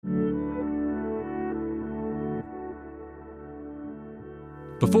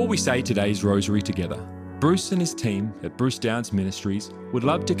Before we say today's rosary together, Bruce and his team at Bruce Downs Ministries would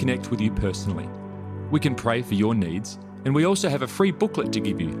love to connect with you personally. We can pray for your needs, and we also have a free booklet to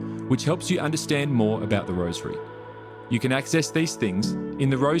give you, which helps you understand more about the rosary. You can access these things in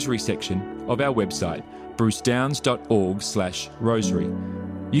the rosary section of our website, brucedowns.org/rosary.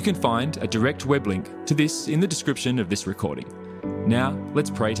 You can find a direct web link to this in the description of this recording. Now, let's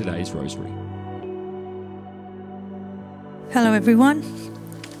pray today's rosary. Hello everyone.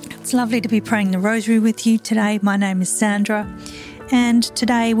 It's lovely to be praying the rosary with you today. My name is Sandra, and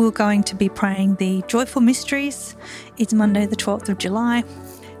today we're going to be praying the Joyful Mysteries. It's Monday the 12th of July,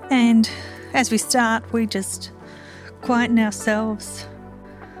 and as we start, we just quieten ourselves,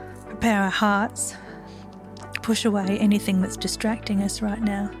 prepare our hearts, push away anything that's distracting us right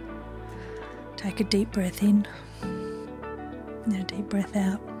now. Take a deep breath in and a deep breath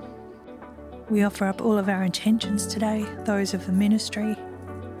out. We offer up all of our intentions today, those of the ministry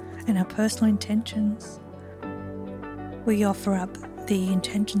and our personal intentions. We offer up the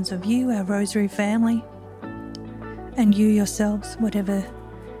intentions of you, our Rosary family, and you yourselves, whatever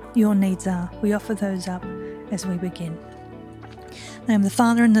your needs are. We offer those up as we begin. In the name of the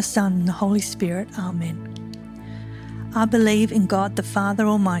Father and the Son and the Holy Spirit. Amen. I believe in God the Father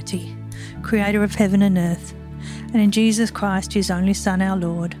Almighty, creator of heaven and earth, and in Jesus Christ, his only Son, our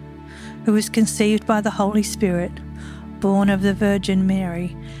Lord, who was conceived by the Holy Spirit, born of the Virgin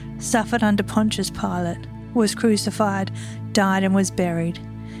Mary, suffered under Pontius Pilate, was crucified, died and was buried.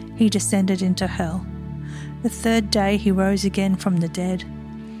 He descended into hell. The third day he rose again from the dead.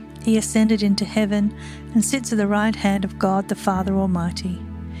 He ascended into heaven and sits at the right hand of God the Father Almighty.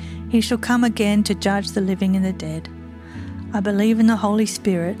 He shall come again to judge the living and the dead. I believe in the Holy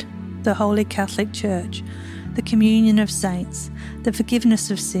Spirit, the Holy Catholic Church, the communion of saints, the forgiveness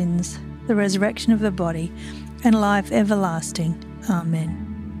of sins, the resurrection of the body, and life everlasting. Amen.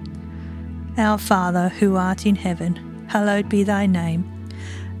 Our Father, who art in heaven, hallowed be thy name.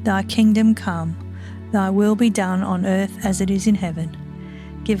 Thy kingdom come, thy will be done on earth as it is in heaven.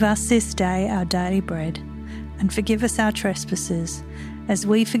 Give us this day our daily bread, and forgive us our trespasses, as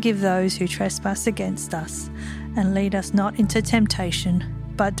we forgive those who trespass against us. And lead us not into temptation,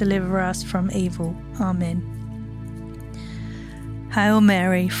 but deliver us from evil. Amen. Hail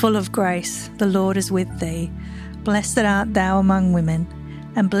Mary, full of grace, the Lord is with thee. Blessed art thou among women,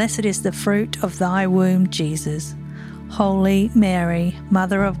 and blessed is the fruit of thy womb, Jesus. Holy Mary,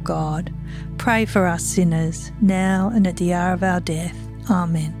 Mother of God, pray for us sinners, now and at the hour of our death.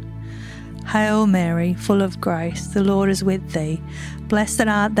 Amen. Hail Mary, full of grace, the Lord is with thee. Blessed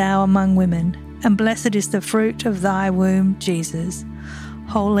art thou among women, and blessed is the fruit of thy womb, Jesus.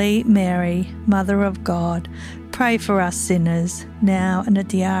 Holy Mary, Mother of God, pray for us sinners, now and at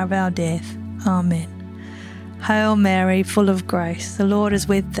the hour of our death. Amen. Hail Mary, full of grace, the Lord is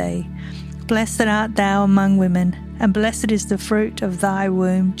with thee. Blessed art thou among women, and blessed is the fruit of thy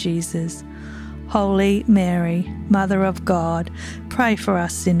womb, Jesus. Holy Mary, Mother of God, pray for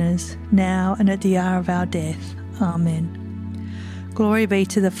us sinners, now and at the hour of our death. Amen. Glory be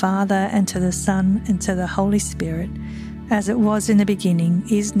to the Father, and to the Son, and to the Holy Spirit, as it was in the beginning,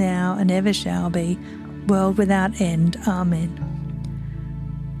 is now, and ever shall be, world without end. Amen.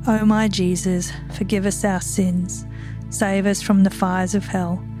 O my Jesus, forgive us our sins, save us from the fires of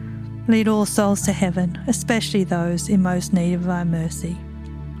hell, lead all souls to heaven, especially those in most need of thy mercy.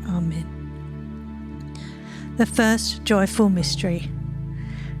 Amen. The first joyful mystery,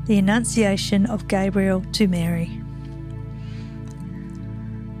 the Annunciation of Gabriel to Mary.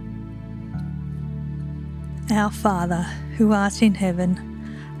 Our Father, who art in heaven,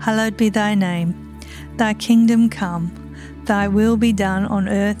 hallowed be thy name. Thy kingdom come, thy will be done on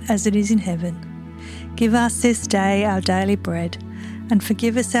earth as it is in heaven. Give us this day our daily bread, and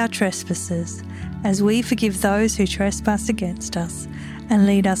forgive us our trespasses, as we forgive those who trespass against us. And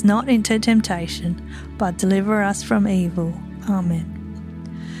lead us not into temptation, but deliver us from evil. Amen.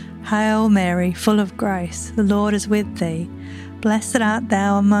 Hail Mary, full of grace, the Lord is with thee. Blessed art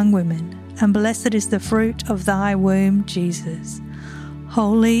thou among women, and blessed is the fruit of thy womb, Jesus.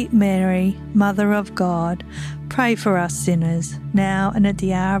 Holy Mary, Mother of God, pray for us sinners, now and at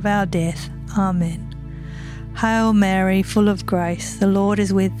the hour of our death. Amen. Hail Mary, full of grace, the Lord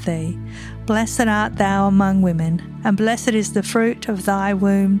is with thee. Blessed art thou among women, and blessed is the fruit of thy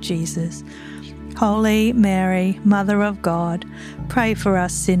womb, Jesus. Holy Mary, Mother of God, pray for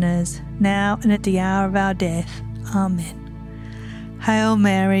us sinners, now and at the hour of our death. Amen. Hail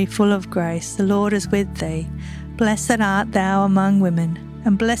Mary, full of grace, the Lord is with thee. Blessed art thou among women,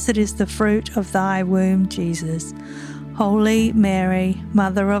 and blessed is the fruit of thy womb, Jesus. Holy Mary,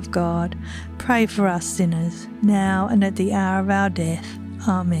 Mother of God, pray for us sinners, now and at the hour of our death.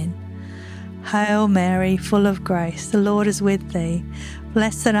 Amen. Hail Mary, full of grace, the Lord is with thee.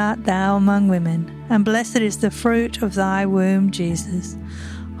 Blessed art thou among women, and blessed is the fruit of thy womb, Jesus.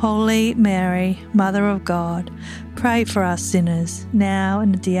 Holy Mary, Mother of God, pray for us sinners, now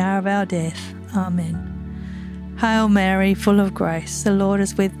and at the hour of our death. Amen. Hail Mary, full of grace, the Lord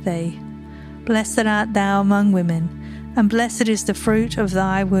is with thee. Blessed art thou among women, and blessed is the fruit of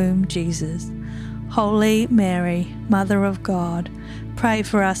thy womb, Jesus. Holy Mary, Mother of God, pray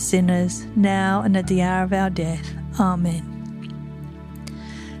for us sinners, now and at the hour of our death. Amen.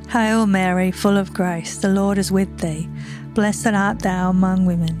 Hail Mary, full of grace, the Lord is with thee. Blessed art thou among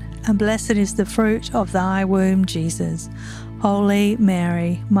women, and blessed is the fruit of thy womb, Jesus. Holy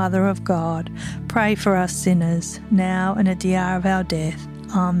Mary, Mother of God, pray for us sinners, now and at the hour of our death.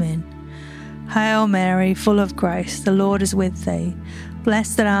 Amen. Hail Mary, full of grace, the Lord is with thee.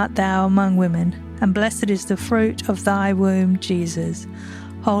 Blessed art thou among women, and blessed is the fruit of thy womb, Jesus.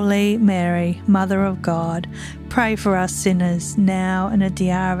 Holy Mary, Mother of God, pray for us sinners, now and at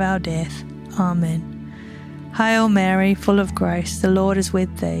the hour of our death. Amen. Hail Mary, full of grace, the Lord is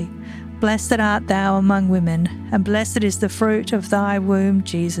with thee. Blessed art thou among women, and blessed is the fruit of thy womb,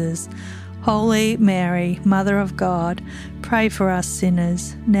 Jesus. Holy Mary, Mother of God, pray for us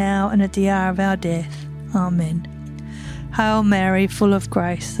sinners, now and at the hour of our death. Amen. Hail Mary, full of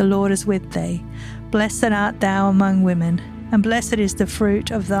grace, the Lord is with thee. Blessed art thou among women, and blessed is the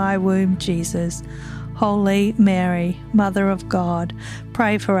fruit of thy womb, Jesus. Holy Mary, Mother of God,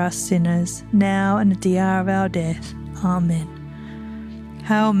 pray for us sinners, now and at the hour of our death. Amen.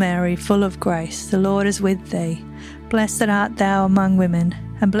 Hail Mary, full of grace, the Lord is with thee. Blessed art thou among women,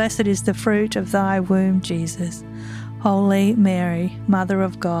 and blessed is the fruit of thy womb, Jesus. Holy Mary, Mother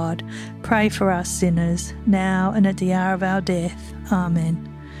of God, pray for us sinners, now and at the hour of our death. Amen.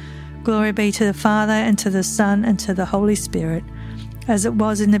 Glory be to the Father, and to the Son, and to the Holy Spirit, as it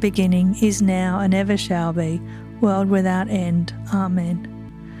was in the beginning, is now, and ever shall be, world without end. Amen.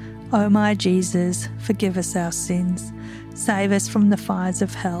 O my Jesus, forgive us our sins, save us from the fires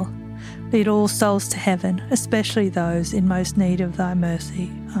of hell, lead all souls to heaven, especially those in most need of thy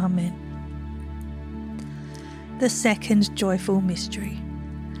mercy. Amen. The second joyful mystery,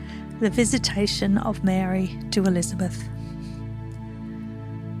 the visitation of Mary to Elizabeth.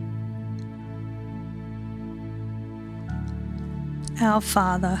 Our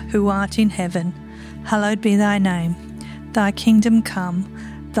Father, who art in heaven, hallowed be thy name. Thy kingdom come,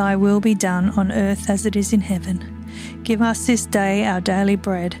 thy will be done on earth as it is in heaven. Give us this day our daily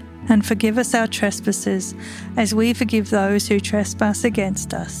bread, and forgive us our trespasses, as we forgive those who trespass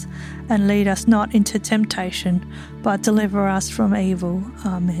against us. And lead us not into temptation, but deliver us from evil.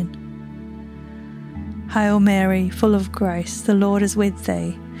 Amen. Hail Mary, full of grace, the Lord is with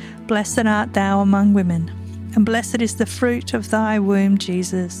thee. Blessed art thou among women, and blessed is the fruit of thy womb,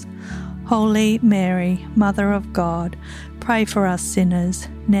 Jesus. Holy Mary, Mother of God, pray for us sinners,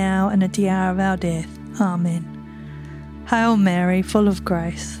 now and at the hour of our death. Amen. Hail Mary, full of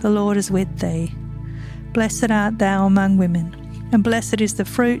grace, the Lord is with thee. Blessed art thou among women, and blessed is the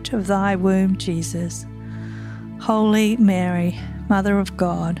fruit of thy womb, Jesus. Holy Mary, Mother of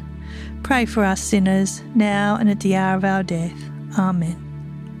God, pray for us sinners, now and at the hour of our death. Amen.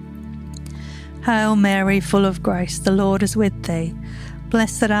 Hail Mary, full of grace, the Lord is with thee.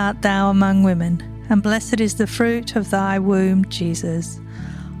 Blessed art thou among women, and blessed is the fruit of thy womb, Jesus.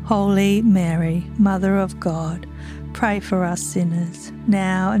 Holy Mary, Mother of God, pray for us sinners,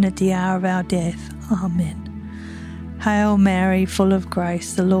 now and at the hour of our death. Amen. Hail Mary, full of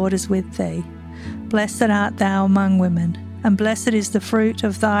grace, the Lord is with thee. Blessed art thou among women, and blessed is the fruit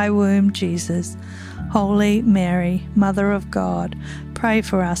of thy womb, Jesus. Holy Mary, Mother of God, pray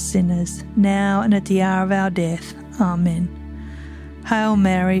for us sinners, now and at the hour of our death. Amen. Hail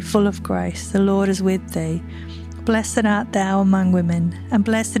Mary, full of grace, the Lord is with thee. Blessed art thou among women, and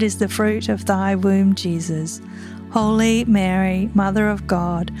blessed is the fruit of thy womb, Jesus. Holy Mary, Mother of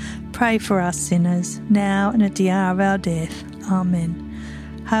God, pray for us sinners, now and at the hour of our death. Amen.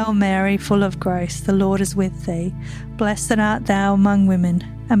 Hail Mary, full of grace, the Lord is with thee. Blessed art thou among women,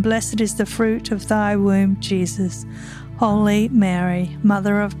 and blessed is the fruit of thy womb, Jesus. Holy Mary,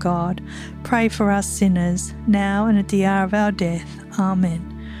 Mother of God, pray for us sinners, now and at the hour of our death. Amen.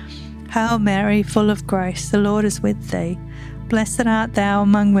 Hail Mary, full of grace, the Lord is with thee. Blessed art thou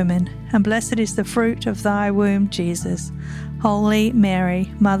among women, and blessed is the fruit of thy womb, Jesus. Holy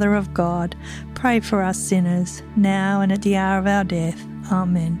Mary, Mother of God, pray for us sinners, now and at the hour of our death.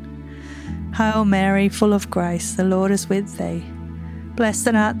 Amen. Hail Mary, full of grace, the Lord is with thee. Blessed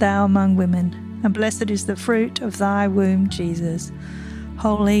art thou among women, and blessed is the fruit of thy womb, Jesus.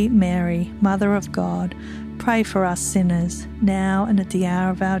 Holy Mary, Mother of God, pray for us sinners, now and at the hour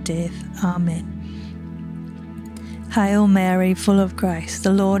of our death. Amen. Hail Mary, full of grace,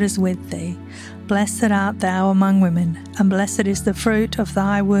 the Lord is with thee. Blessed art thou among women, and blessed is the fruit of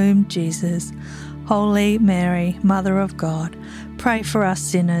thy womb, Jesus. Holy Mary, Mother of God, pray for us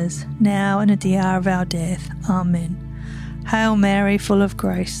sinners, now and at the hour of our death. Amen. Hail Mary, full of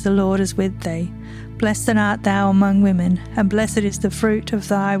grace, the Lord is with thee. Blessed art thou among women, and blessed is the fruit of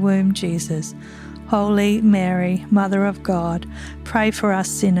thy womb, Jesus. Holy Mary, Mother of God, pray for us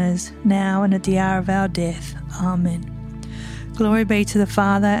sinners, now and at the hour of our death. Amen. Glory be to the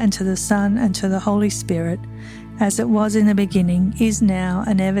Father, and to the Son, and to the Holy Spirit, as it was in the beginning, is now,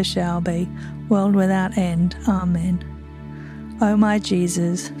 and ever shall be, world without end. Amen. O my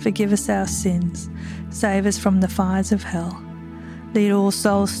Jesus, forgive us our sins, save us from the fires of hell. Lead all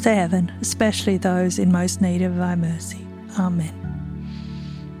souls to heaven, especially those in most need of thy mercy. Amen.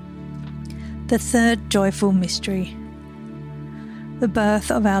 The third joyful mystery, the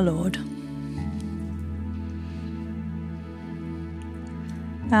birth of our Lord.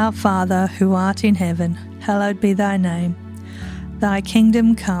 Our Father, who art in heaven, hallowed be thy name. Thy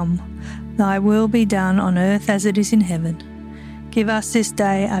kingdom come, thy will be done on earth as it is in heaven. Give us this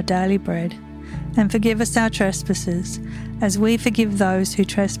day our daily bread, and forgive us our trespasses, as we forgive those who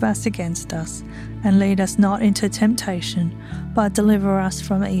trespass against us. And lead us not into temptation, but deliver us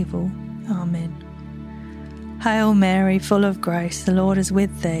from evil. Amen. Hail Mary, full of grace, the Lord is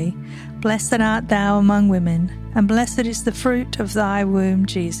with thee. Blessed art thou among women, and blessed is the fruit of thy womb,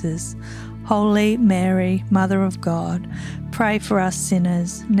 Jesus. Holy Mary, Mother of God, pray for us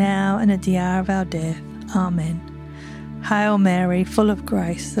sinners, now and at the hour of our death. Amen. Hail Mary, full of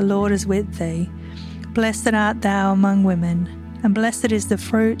grace, the Lord is with thee. Blessed art thou among women, and blessed is the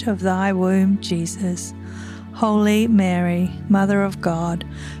fruit of thy womb, Jesus. Holy Mary, Mother of God,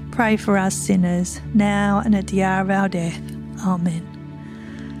 pray for us sinners, now and at the hour of our death. Amen.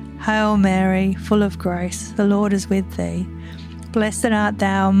 Hail Mary, full of grace, the Lord is with thee. Blessed art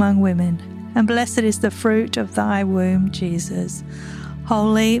thou among women, and blessed is the fruit of thy womb, Jesus.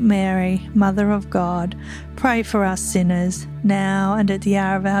 Holy Mary, Mother of God, pray for us sinners, now and at the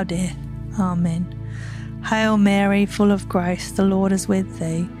hour of our death. Amen. Hail Mary, full of grace, the Lord is with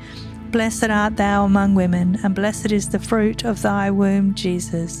thee. Blessed art thou among women, and blessed is the fruit of thy womb,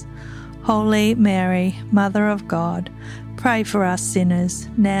 Jesus. Holy Mary, Mother of God, pray for us sinners,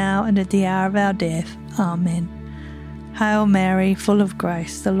 now and at the hour of our death. Amen. Hail Mary, full of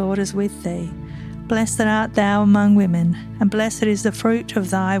grace, the Lord is with thee. Blessed art thou among women, and blessed is the fruit of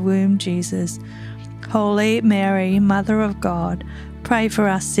thy womb, Jesus. Holy Mary, Mother of God, pray for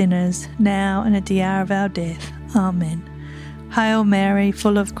us sinners, now and at the hour of our death. Amen. Hail Mary,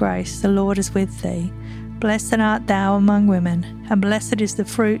 full of grace, the Lord is with thee. Blessed art thou among women, and blessed is the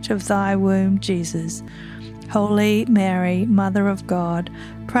fruit of thy womb, Jesus. Holy Mary, Mother of God,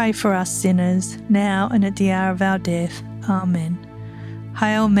 pray for us sinners, now and at the hour of our death. Amen.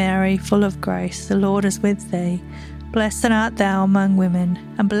 Hail Mary, full of grace, the Lord is with thee. Blessed art thou among women,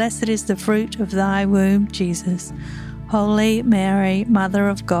 and blessed is the fruit of thy womb, Jesus. Holy Mary, Mother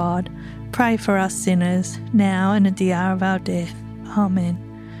of God, pray for us sinners, now and at the hour of our death. Amen.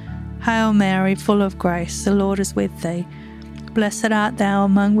 Hail Mary, full of grace, the Lord is with thee. Blessed art thou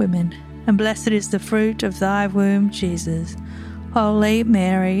among women, and blessed is the fruit of thy womb, Jesus. Holy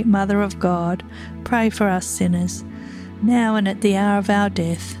Mary, Mother of God, pray for us sinners, now and at the hour of our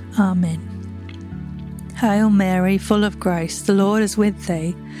death. Amen. Hail Mary, full of grace, the Lord is with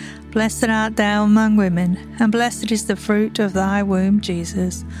thee. Blessed art thou among women, and blessed is the fruit of thy womb,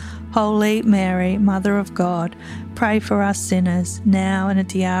 Jesus. Holy Mary, Mother of God, pray for us sinners, now and at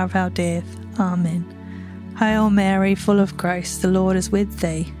the hour of our death. Amen. Hail Mary, full of grace, the Lord is with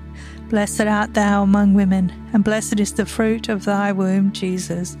thee. Blessed art thou among women, and blessed is the fruit of thy womb,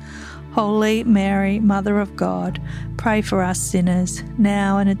 Jesus. Holy Mary, Mother of God, pray for us sinners,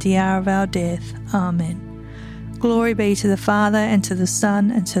 now and at the hour of our death. Amen. Glory be to the Father, and to the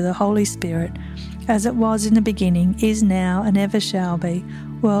Son, and to the Holy Spirit, as it was in the beginning, is now, and ever shall be,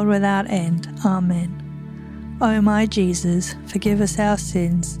 world without end. Amen. O my Jesus, forgive us our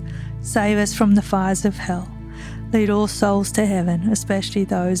sins, save us from the fires of hell. Lead all souls to heaven, especially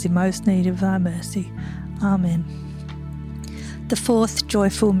those in most need of thy mercy. Amen. The fourth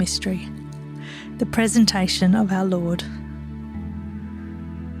joyful mystery, the presentation of our Lord.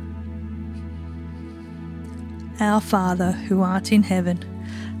 Our Father, who art in heaven,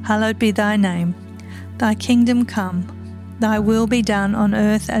 hallowed be thy name. Thy kingdom come, thy will be done on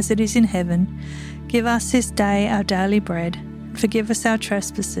earth as it is in heaven. Give us this day our daily bread, and forgive us our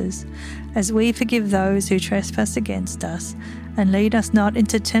trespasses, as we forgive those who trespass against us. and lead us not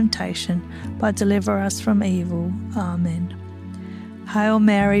into temptation, but deliver us from evil. Amen. Hail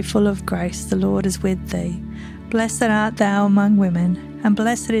Mary, full of grace, the Lord is with thee. Blessed art thou among women, and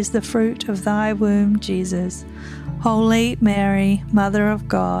blessed is the fruit of thy womb, Jesus. Holy Mary, Mother of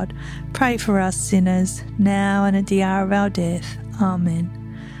God, pray for us sinners, now and at the hour of our death. Amen.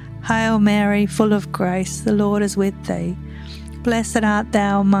 Hail Mary, full of grace, the Lord is with thee. Blessed art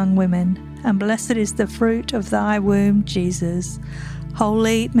thou among women, and blessed is the fruit of thy womb, Jesus.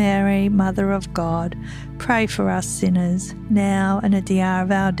 Holy Mary, Mother of God, pray for us sinners, now and at the hour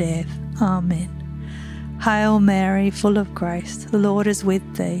of our death. Amen. Hail Mary, full of grace, the Lord is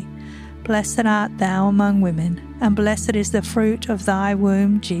with thee. Blessed art thou among women, and blessed is the fruit of thy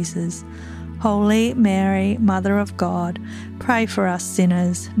womb, Jesus. Holy Mary, Mother of God, pray for us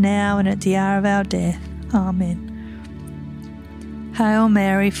sinners, now and at the hour of our death. Amen. Hail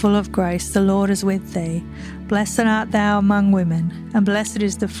Mary, full of grace, the Lord is with thee. Blessed art thou among women, and blessed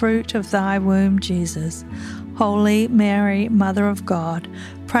is the fruit of thy womb, Jesus. Holy Mary, Mother of God,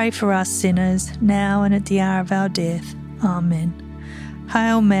 pray for us sinners, now and at the hour of our death. Amen.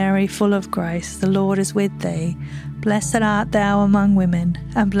 Hail Mary, full of grace, the Lord is with thee. Blessed art thou among women,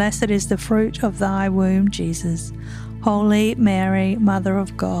 and blessed is the fruit of thy womb, Jesus. Holy Mary, Mother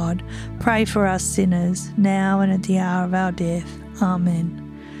of God, pray for us sinners, now and at the hour of our death. Amen.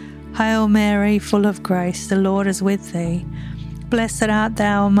 Hail Mary, full of grace, the Lord is with thee. Blessed art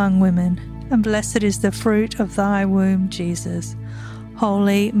thou among women, and blessed is the fruit of thy womb, Jesus.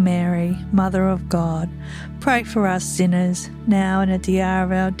 Holy Mary, Mother of God, pray for us sinners, now and at the hour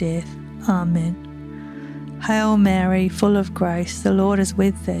of our death. Amen. Hail Mary, full of grace, the Lord is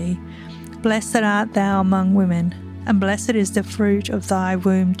with thee. Blessed art thou among women, and blessed is the fruit of thy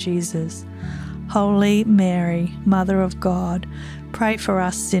womb, Jesus. Holy Mary, Mother of God, pray for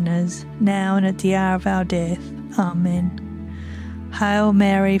us sinners, now and at the hour of our death. Amen. Hail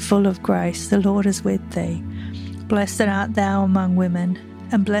Mary, full of grace, the Lord is with thee. Blessed art thou among women,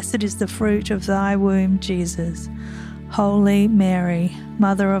 and blessed is the fruit of thy womb, Jesus. Holy Mary,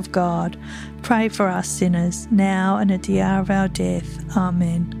 Mother of God, pray for us sinners, now and at the hour of our death.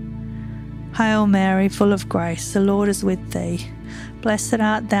 Amen. Hail Mary, full of grace, the Lord is with thee. Blessed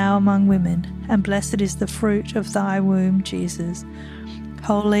art thou among women, and blessed is the fruit of thy womb, Jesus.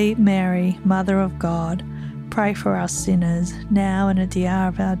 Holy Mary, Mother of God, pray for us sinners, now and at the hour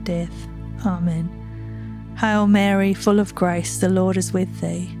of our death. Amen. Hail Mary, full of grace, the Lord is with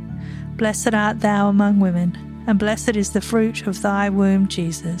thee. Blessed art thou among women, and blessed is the fruit of thy womb,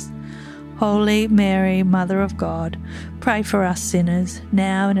 Jesus. Holy Mary, Mother of God, pray for us sinners,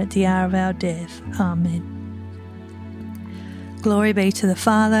 now and at the hour of our death. Amen. Glory be to the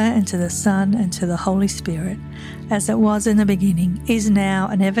Father, and to the Son, and to the Holy Spirit, as it was in the beginning, is now,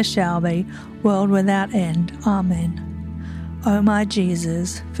 and ever shall be, world without end. Amen. O my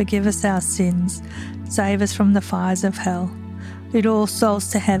Jesus, forgive us our sins, save us from the fires of hell. Lead all souls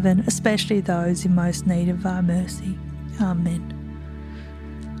to heaven, especially those in most need of thy mercy. Amen.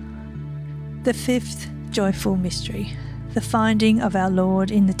 The fifth joyful mystery, the finding of our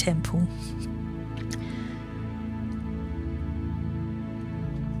Lord in the temple.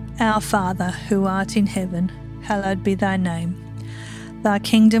 Our Father, who art in heaven, hallowed be thy name. Thy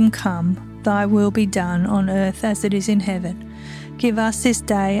kingdom come, thy will be done on earth as it is in heaven. Give us this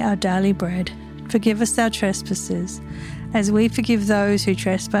day our daily bread. Forgive us our trespasses, as we forgive those who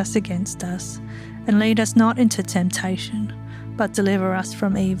trespass against us. And lead us not into temptation, but deliver us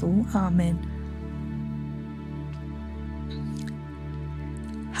from evil. Amen.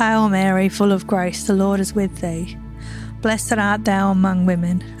 Hail Mary, full of grace, the Lord is with thee. Blessed art thou among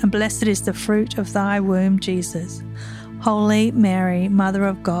women, and blessed is the fruit of thy womb, Jesus. Holy Mary, Mother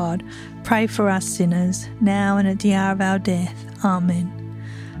of God, pray for us sinners, now and at the hour of our death. Amen.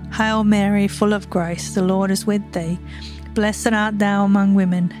 Hail Mary, full of grace, the Lord is with thee. Blessed art thou among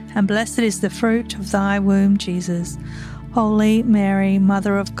women, and blessed is the fruit of thy womb, Jesus. Holy Mary,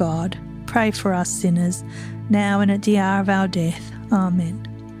 Mother of God, pray for us sinners, now and at the hour of our death. Amen.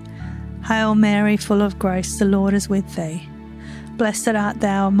 Hail Mary, full of grace, the Lord is with thee. Blessed art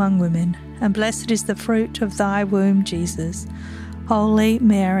thou among women, and blessed is the fruit of thy womb, Jesus. Holy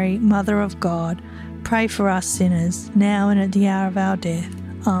Mary, Mother of God, pray for us sinners, now and at the hour of our death.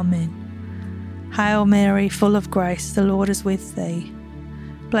 Amen. Hail Mary, full of grace, the Lord is with thee.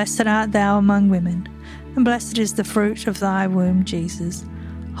 Blessed art thou among women, and blessed is the fruit of thy womb, Jesus.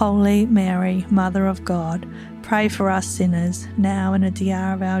 Holy Mary, Mother of God, pray for us sinners, now and at the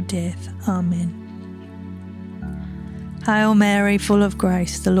hour of our death. Amen. Hail Mary, full of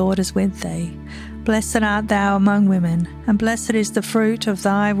grace, the Lord is with thee. Blessed art thou among women, and blessed is the fruit of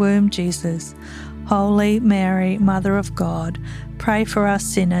thy womb, Jesus. Holy Mary, Mother of God, pray for us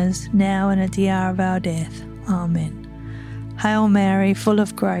sinners, now and at the hour of our death. Amen. Hail Mary, full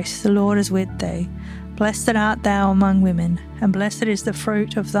of grace, the Lord is with thee. Blessed art thou among women, and blessed is the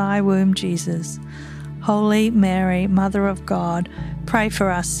fruit of thy womb, Jesus. Holy Mary, Mother of God, pray for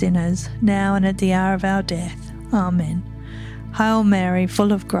us sinners, now and at the hour of our death. Amen. Hail Mary,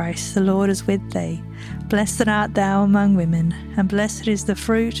 full of grace, the Lord is with thee. Blessed art thou among women, and blessed is the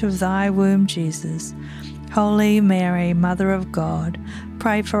fruit of thy womb, Jesus. Holy Mary, Mother of God,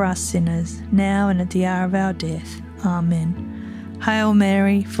 pray for us sinners, now and at the hour of our death. Amen. Hail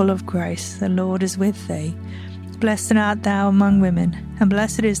Mary, full of grace, the Lord is with thee. Blessed art thou among women, and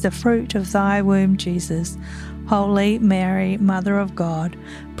blessed is the fruit of thy womb, Jesus. Holy Mary, Mother of God,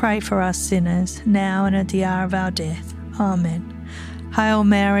 pray for us sinners, now and at the hour of our death. Amen. Hail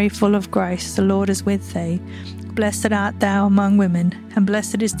Mary, full of grace, the Lord is with thee. Blessed art thou among women, and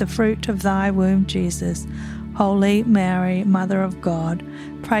blessed is the fruit of thy womb, Jesus. Holy Mary, Mother of God,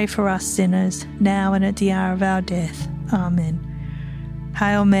 pray for us sinners, now and at the hour of our death. Amen.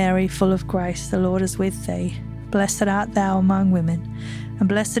 Hail Mary, full of grace, the Lord is with thee. Blessed art thou among women, and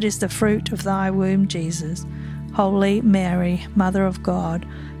blessed is the fruit of thy womb, Jesus. Holy Mary, Mother of God,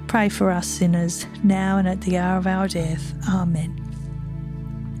 pray for us sinners, now and at the hour of our death. Amen.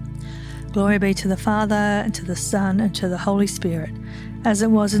 Glory be to the Father, and to the Son, and to the Holy Spirit, as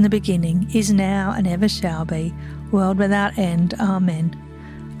it was in the beginning, is now, and ever shall be, world without end. Amen.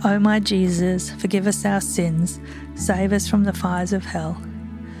 O my Jesus, forgive us our sins, save us from the fires of hell.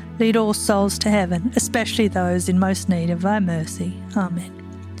 Lead all souls to heaven, especially those in most need of thy mercy. Amen.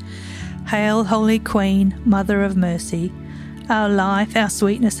 Hail, Holy Queen, Mother of Mercy, our life, our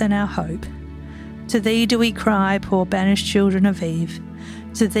sweetness, and our hope. To thee do we cry, poor banished children of Eve.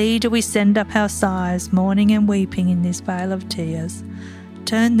 To thee do we send up our sighs, mourning and weeping in this vale of tears.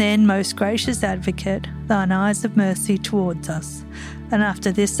 Turn then, most gracious Advocate, thine eyes of mercy towards us, and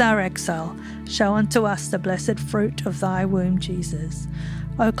after this our exile, show unto us the blessed fruit of thy womb, Jesus.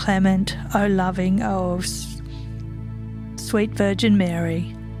 O clement, O loving, O sweet Virgin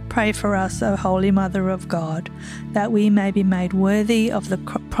Mary, pray for us, O Holy Mother of God, that we may be made worthy of the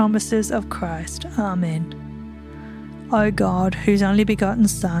promises of Christ. Amen. O God, whose only begotten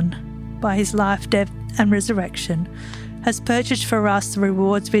Son, by his life, death, and resurrection, has purchased for us the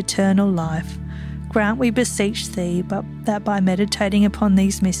rewards of eternal life, grant, we beseech thee, that by meditating upon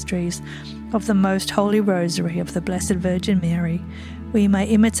these mysteries of the most holy rosary of the Blessed Virgin Mary, we may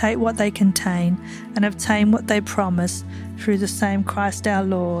imitate what they contain and obtain what they promise, through the same Christ our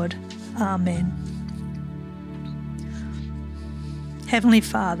Lord. Amen. Heavenly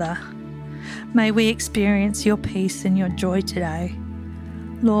Father, may we experience your peace and your joy today.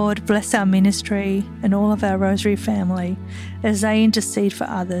 Lord, bless our ministry and all of our Rosary family as they intercede for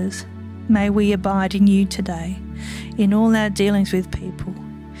others. May we abide in you today, in all our dealings with people.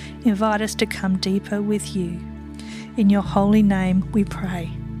 Invite us to come deeper with you. In your holy name we pray.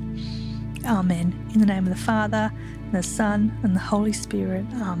 Amen. In the name of the Father, and the Son, and the Holy Spirit.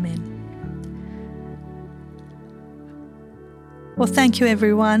 Amen. Well, thank you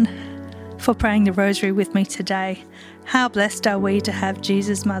everyone for praying the Rosary with me today. How blessed are we to have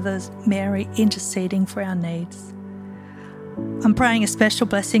Jesus' Mother Mary interceding for our needs. I'm praying a special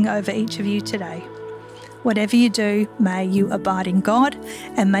blessing over each of you today. Whatever you do, may you abide in God,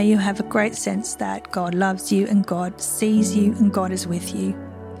 and may you have a great sense that God loves you and God sees you and God is with you.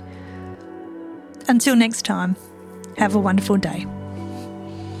 Until next time, have a wonderful day.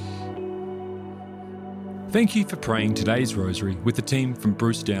 Thank you for praying today's Rosary with the team from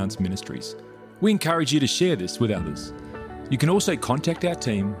Bruce Downs Ministries. We encourage you to share this with others. You can also contact our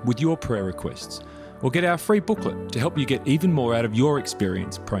team with your prayer requests, or get our free booklet to help you get even more out of your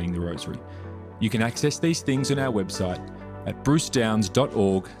experience praying the Rosary. You can access these things on our website at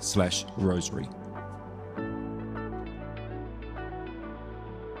brucedowns.org/rosary.